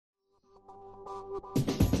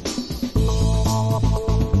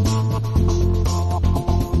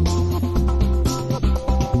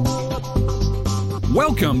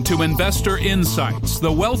Welcome to Investor Insights,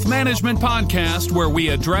 the wealth management podcast where we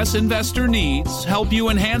address investor needs, help you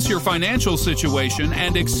enhance your financial situation,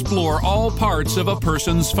 and explore all parts of a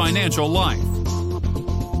person's financial life.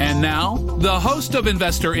 And now, the host of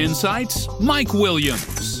Investor Insights, Mike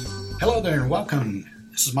Williams. Hello there and welcome.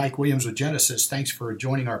 This is Mike Williams with Genesis. Thanks for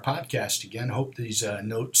joining our podcast again. Hope these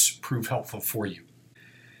notes prove helpful for you.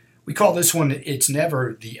 We call this one, It's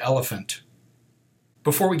Never the Elephant.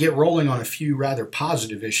 Before we get rolling on a few rather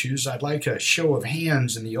positive issues, I'd like a show of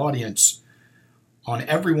hands in the audience on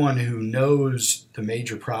everyone who knows the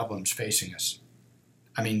major problems facing us.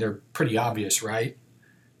 I mean, they're pretty obvious, right?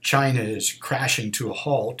 China is crashing to a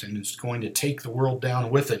halt and is going to take the world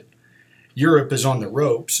down with it. Europe is on the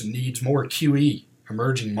ropes and needs more QE.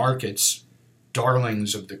 Emerging markets,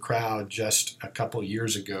 darlings of the crowd just a couple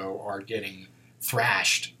years ago, are getting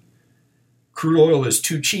thrashed. Crude oil is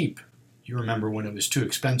too cheap. You remember when it was too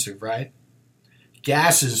expensive, right?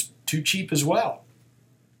 Gas is too cheap as well.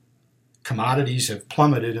 Commodities have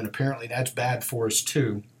plummeted, and apparently that's bad for us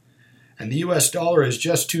too. And the US dollar is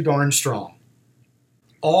just too darn strong.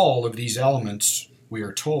 All of these elements, we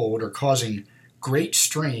are told, are causing great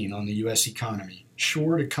strain on the US economy,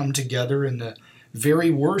 sure to come together in the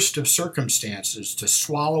very worst of circumstances to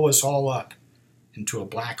swallow us all up into a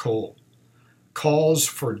black hole. Calls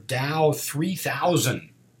for Dow 3000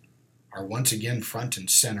 are once again front and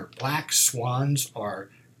center. Black swans are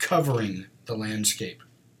covering the landscape.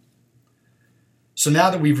 So now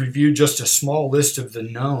that we've reviewed just a small list of the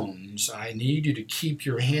knowns, I need you to keep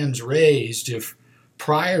your hands raised if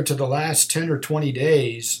prior to the last 10 or 20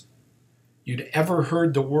 days you'd ever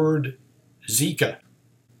heard the word Zika.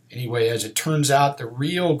 Anyway, as it turns out, the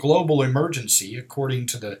real global emergency, according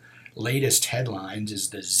to the latest headlines, is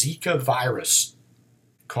the Zika virus,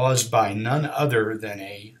 caused by none other than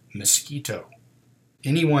a mosquito.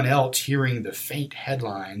 Anyone else hearing the faint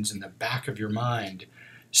headlines in the back of your mind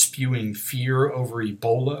spewing fear over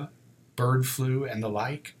Ebola, bird flu, and the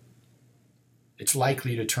like? It's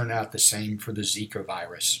likely to turn out the same for the Zika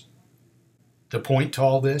virus. The point to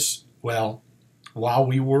all this? Well, while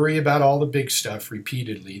we worry about all the big stuff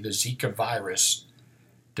repeatedly, the Zika virus,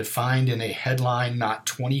 defined in a headline not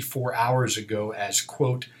 24 hours ago as,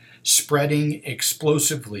 quote, spreading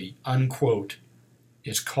explosively, unquote,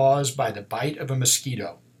 is caused by the bite of a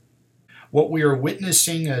mosquito. What we are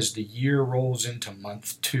witnessing as the year rolls into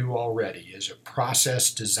month 2 already is a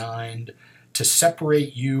process designed to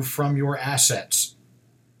separate you from your assets.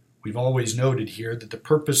 We've always noted here that the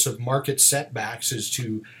purpose of market setbacks is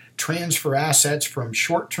to transfer assets from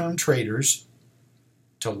short-term traders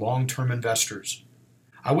to long-term investors.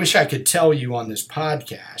 I wish I could tell you on this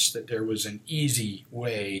podcast that there was an easy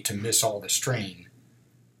way to miss all the strain,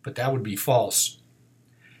 but that would be false.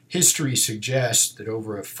 History suggests that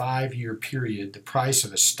over a 5-year period, the price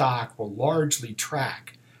of a stock will largely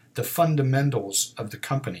track the fundamentals of the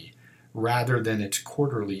company rather than its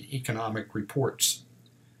quarterly economic reports.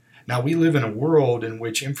 Now, we live in a world in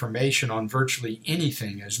which information on virtually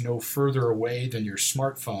anything is no further away than your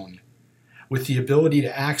smartphone. With the ability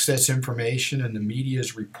to access information and the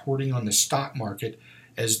media's reporting on the stock market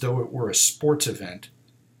as though it were a sports event,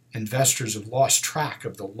 investors have lost track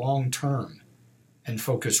of the long term and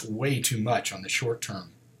focus way too much on the short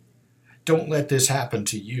term. Don't let this happen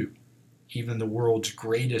to you. Even the world's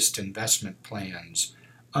greatest investment plans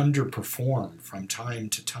underperform from time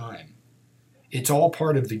to time. It's all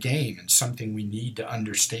part of the game and something we need to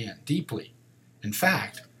understand deeply. In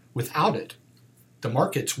fact, without it, the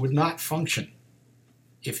markets would not function.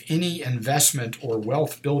 If any investment or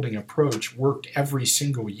wealth building approach worked every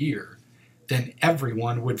single year, then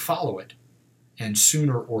everyone would follow it, and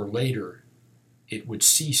sooner or later, it would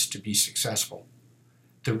cease to be successful.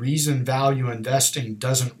 The reason value investing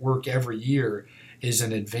doesn't work every year is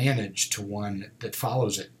an advantage to one that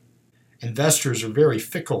follows it. Investors are very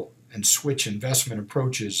fickle and switch investment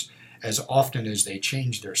approaches as often as they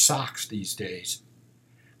change their socks these days.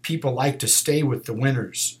 People like to stay with the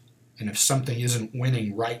winners, and if something isn't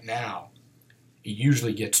winning right now, it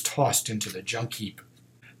usually gets tossed into the junk heap.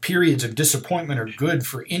 Periods of disappointment are good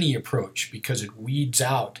for any approach because it weeds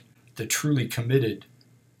out the truly committed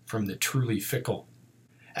from the truly fickle.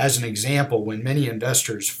 As an example, when many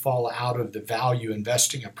investors fall out of the value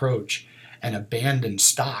investing approach and abandon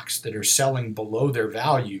stocks that are selling below their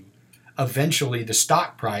value, eventually the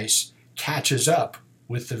stock price catches up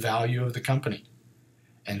with the value of the company.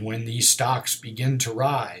 And when these stocks begin to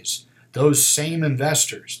rise, those same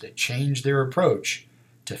investors that change their approach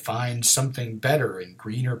to find something better in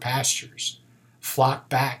greener pastures flock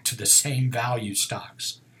back to the same value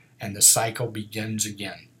stocks, and the cycle begins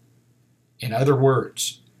again. In other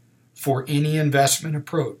words, for any investment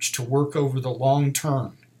approach to work over the long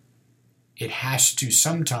term, it has to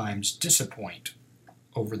sometimes disappoint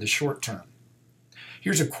over the short term.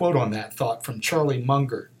 Here's a quote on that thought from Charlie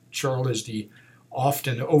Munger. Charlie is the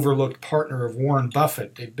often overlooked partner of Warren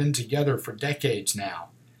Buffett. They've been together for decades now.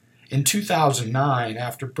 In 2009,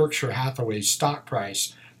 after Berkshire Hathaway's stock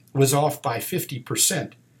price was off by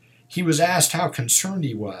 50%, he was asked how concerned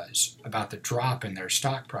he was about the drop in their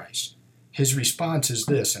stock price. His response is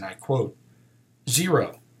this, and I quote,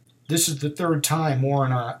 "Zero. This is the third time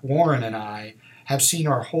Warren and I have seen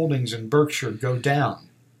our holdings in Berkshire go down,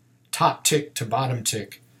 top tick to bottom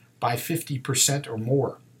tick, by 50% or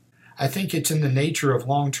more. I think it's in the nature of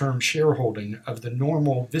long-term shareholding, of the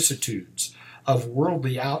normal vicissitudes, of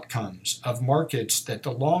worldly outcomes, of markets, that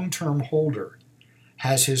the long-term holder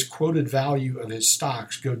has his quoted value of his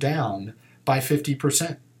stocks go down by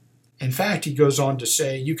 50%. In fact, he goes on to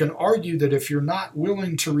say, you can argue that if you're not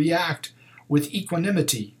willing to react with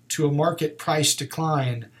equanimity to a market price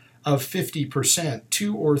decline of 50%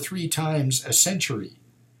 2 or 3 times a century,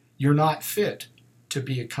 you're not fit to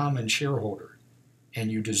be a common shareholder,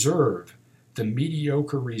 and you deserve the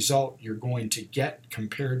mediocre result you're going to get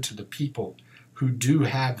compared to the people who do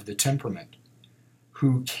have the temperament,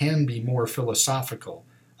 who can be more philosophical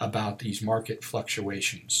about these market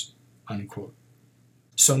fluctuations," unquote.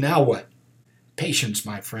 So now what? Patience,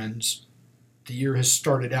 my friends. The year has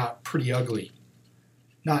started out pretty ugly.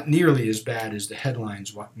 Not nearly as bad as the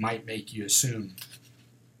headlines might make you assume.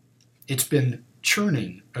 It's been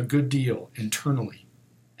churning a good deal internally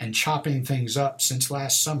and chopping things up since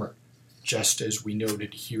last summer, just as we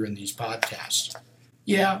noted here in these podcasts.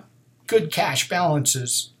 Yeah, good cash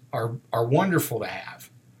balances are wonderful to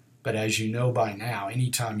have, but as you know by now,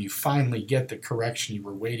 anytime you finally get the correction you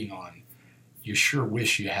were waiting on, you sure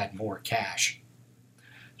wish you had more cash.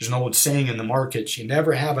 There's an old saying in the markets, you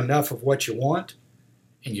never have enough of what you want,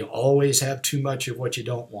 and you always have too much of what you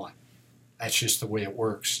don't want. That's just the way it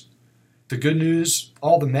works. The good news,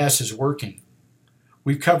 all the mess is working.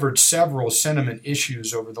 We've covered several sentiment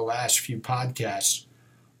issues over the last few podcasts.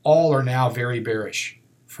 All are now very bearish,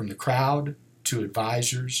 from the crowd to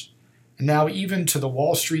advisors, and now even to the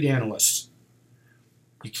Wall Street analysts.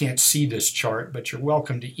 You can't see this chart, but you're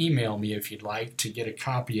welcome to email me if you'd like to get a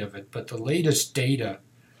copy of it. But the latest data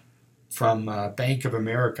from Bank of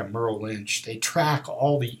America, Merrill Lynch, they track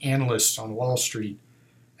all the analysts on Wall Street,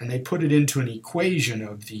 and they put it into an equation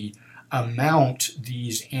of the amount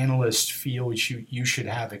these analysts feel you should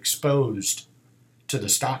have exposed to the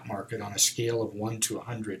stock market on a scale of 1 to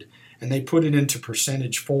 100, and they put it into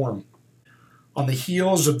percentage form. On the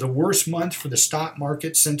heels of the worst month for the stock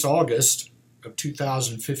market since August of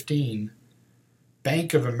 2015,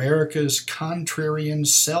 Bank of America's contrarian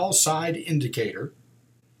sell-side indicator,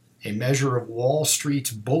 a measure of Wall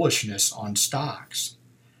Street's bullishness on stocks,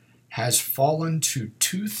 has fallen to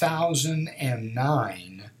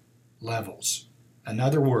 2009 levels. In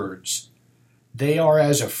other words, they are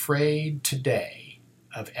as afraid today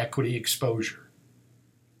of equity exposure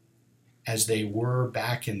as they were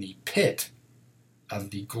back in the pit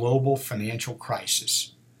of the global financial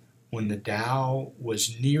crisis, when the Dow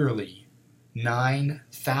was nearly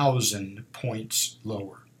 9,000 points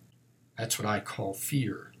lower. That's what I call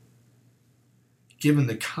fear. Given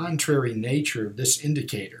the contrary nature of this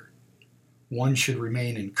indicator, one should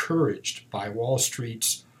remain encouraged by Wall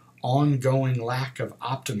Street's ongoing lack of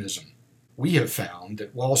optimism. We have found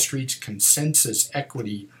that Wall Street's consensus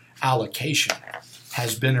equity allocation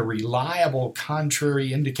has been a reliable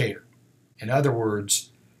contrary indicator. In other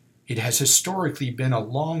words, it has historically been a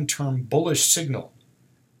long-term bullish signal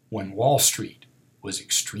when Wall Street was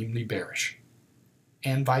extremely bearish,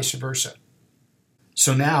 and vice versa.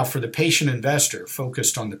 So now, for the patient investor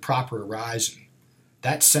focused on the proper horizon,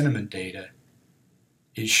 that sentiment data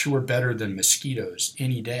is sure better than mosquitoes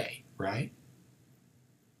any day, right?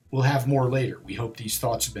 We'll have more later. We hope these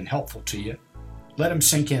thoughts have been helpful to you. Let them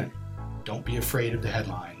sink in. Don't be afraid of the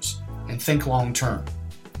headlines, and think long-term.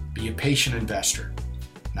 Be a patient investor,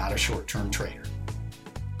 not a short-term trader.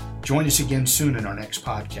 Join us again soon in our next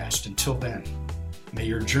podcast. Until then, may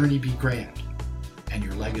your journey be grand and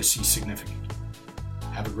your legacy significant.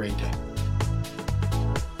 Have a great day.